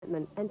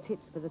excitement and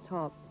tits for the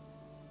top.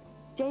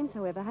 James,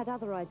 however, had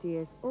other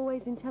ideas,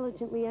 always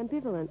intelligently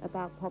ambivalent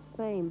about pop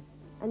fame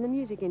and the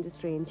music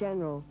industry in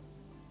general.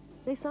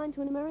 They signed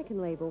to an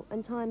American label,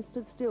 and time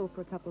stood still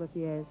for a couple of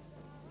years.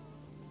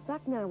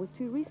 Back now with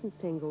 2 recent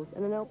singles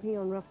and an LP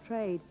on Rough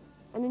Trade,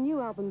 and a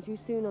new album due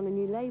soon on a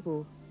new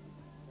label,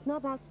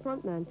 Snub asked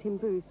frontman Tim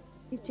Booth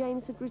if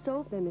James had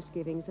resolved their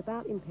misgivings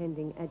about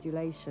impending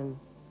adulation.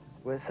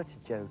 Well, it's such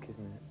a joke,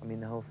 isn't it? I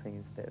mean, the whole thing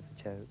is a bit of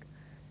a joke.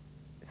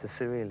 It's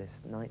a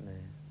surrealist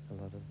nightmare a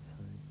lot of the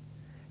time.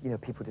 You know,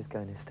 people just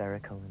going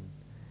hysterical,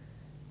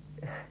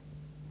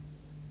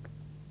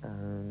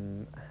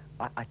 and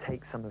I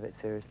take some of it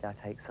seriously, I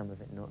take some of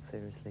it not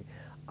seriously.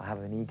 I have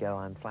an ego,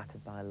 I'm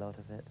flattered by a lot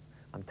of it,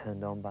 I'm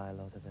turned on by a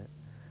lot of it.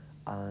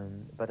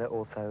 But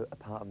also a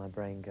part of my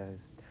brain goes,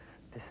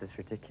 this is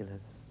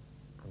ridiculous,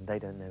 and they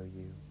don't know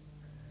you.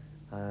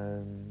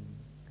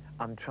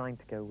 I'm trying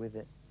to go with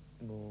it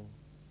more,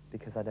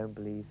 because I don't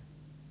believe,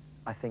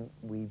 I think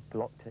we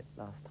blocked it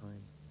last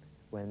time.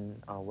 When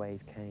our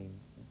wave came,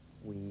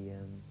 we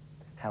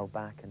held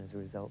back, and as a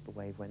result the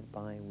wave went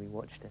by and we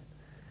watched it.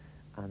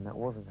 And that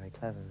wasn't very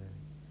clever,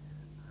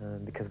 really,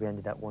 because we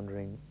ended up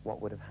wondering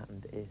what would have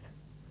happened if,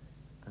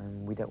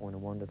 and we don't want to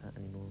wonder that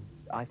anymore.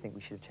 I think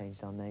we should have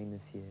changed our name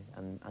this year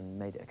and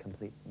made it a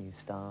complete new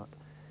start,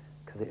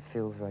 because it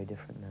feels very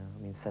different now.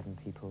 I mean, 7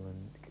 people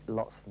and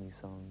lots of new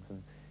songs,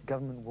 and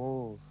Government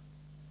Walls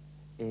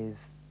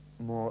is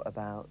more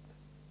about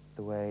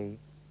the way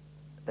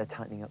they're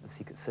tightening up the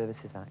Secret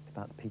Services Act,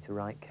 about the Peter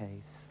Wright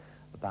case,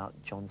 about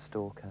John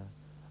Stalker,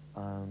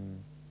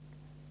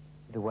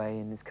 the way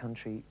in this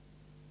country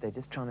they're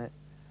just trying to,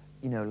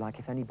 you know, like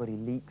if anybody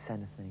leaks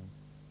anything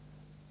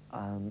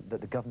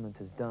that the government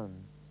has done,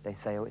 they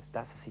say, oh,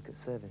 that's a Secret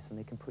Service, and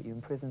they can put you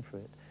in prison for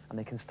it, and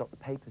they can stop the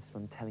papers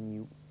from telling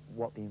you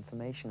what the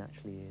information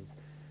actually is.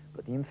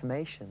 But the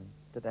information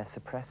that they're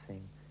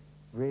suppressing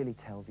really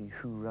tells you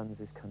who runs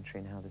this country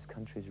and how this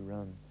country is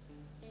run.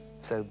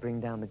 So Bring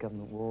Down the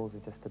Government Walls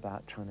is just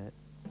about trying to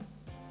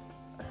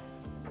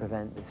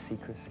prevent this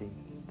secrecy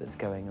that's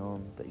going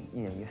on, that,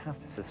 you know, you have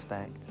to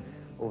suspect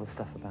all the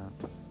stuff about.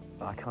 But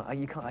I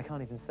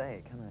can't even say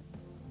it, can I?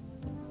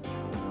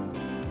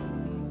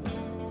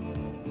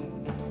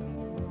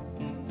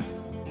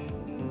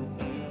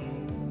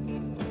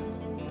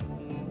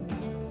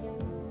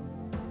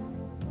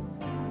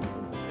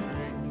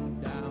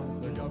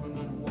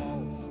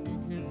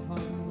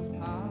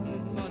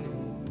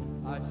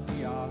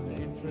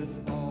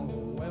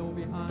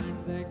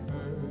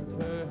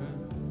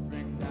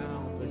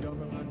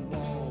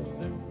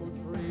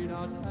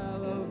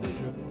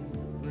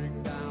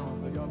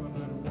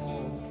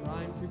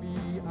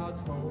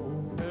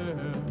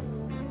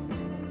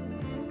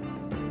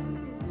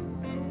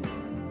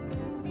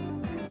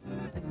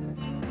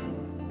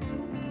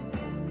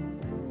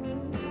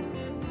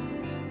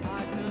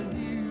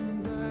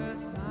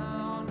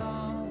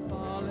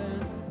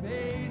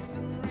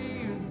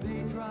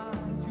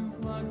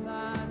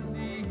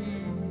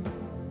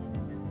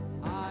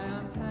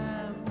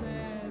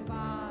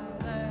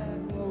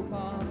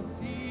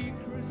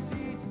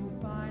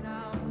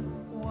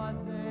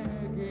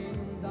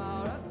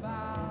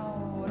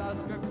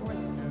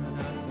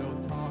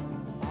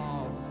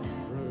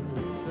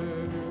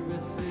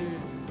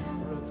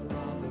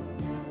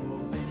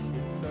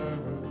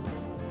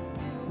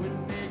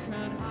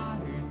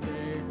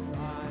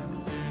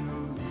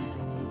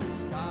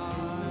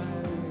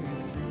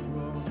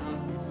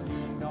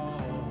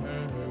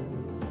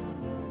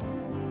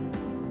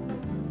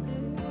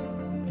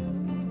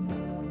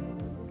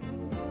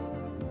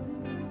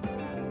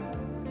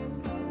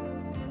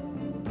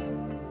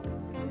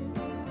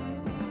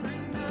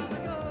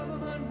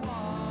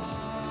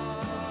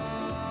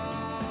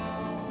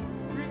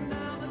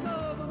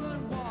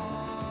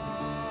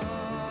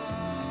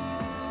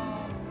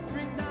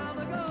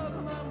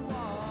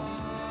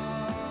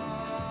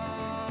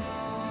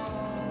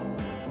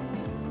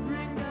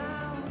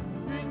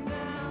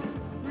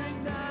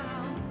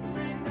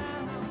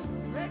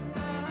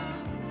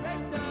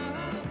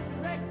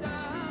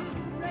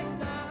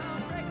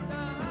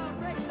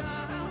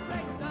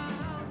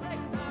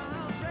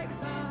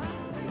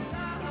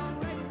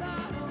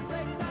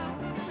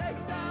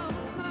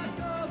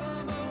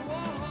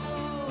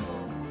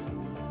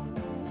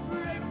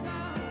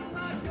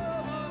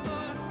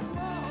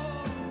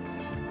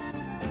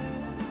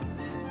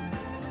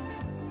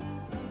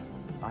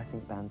 I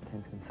think bands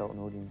tend to insult an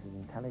audience's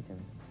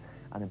intelligence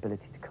and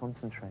ability to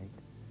concentrate.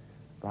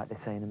 Like they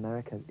say in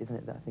America, isn't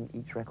it that I think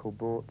each record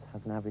bought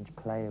has an average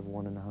play of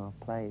 1.5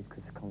 plays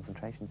because the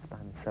concentration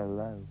span is so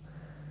low.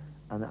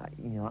 And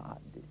you know,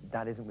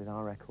 that isn't with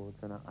our records,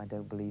 and I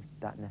don't believe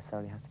that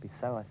necessarily has to be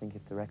so. I think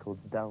if the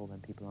record's dull, then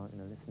people aren't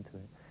going to listen to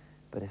it.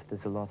 But if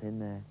there's a lot in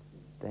there,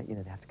 you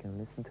know, they have to go and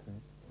listen to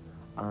it.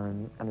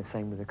 And the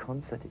same with a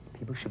concert.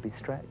 People should be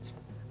stretched,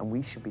 and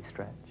we should be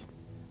stretched.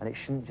 And it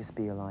shouldn't just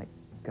be like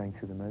going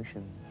through the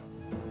motions.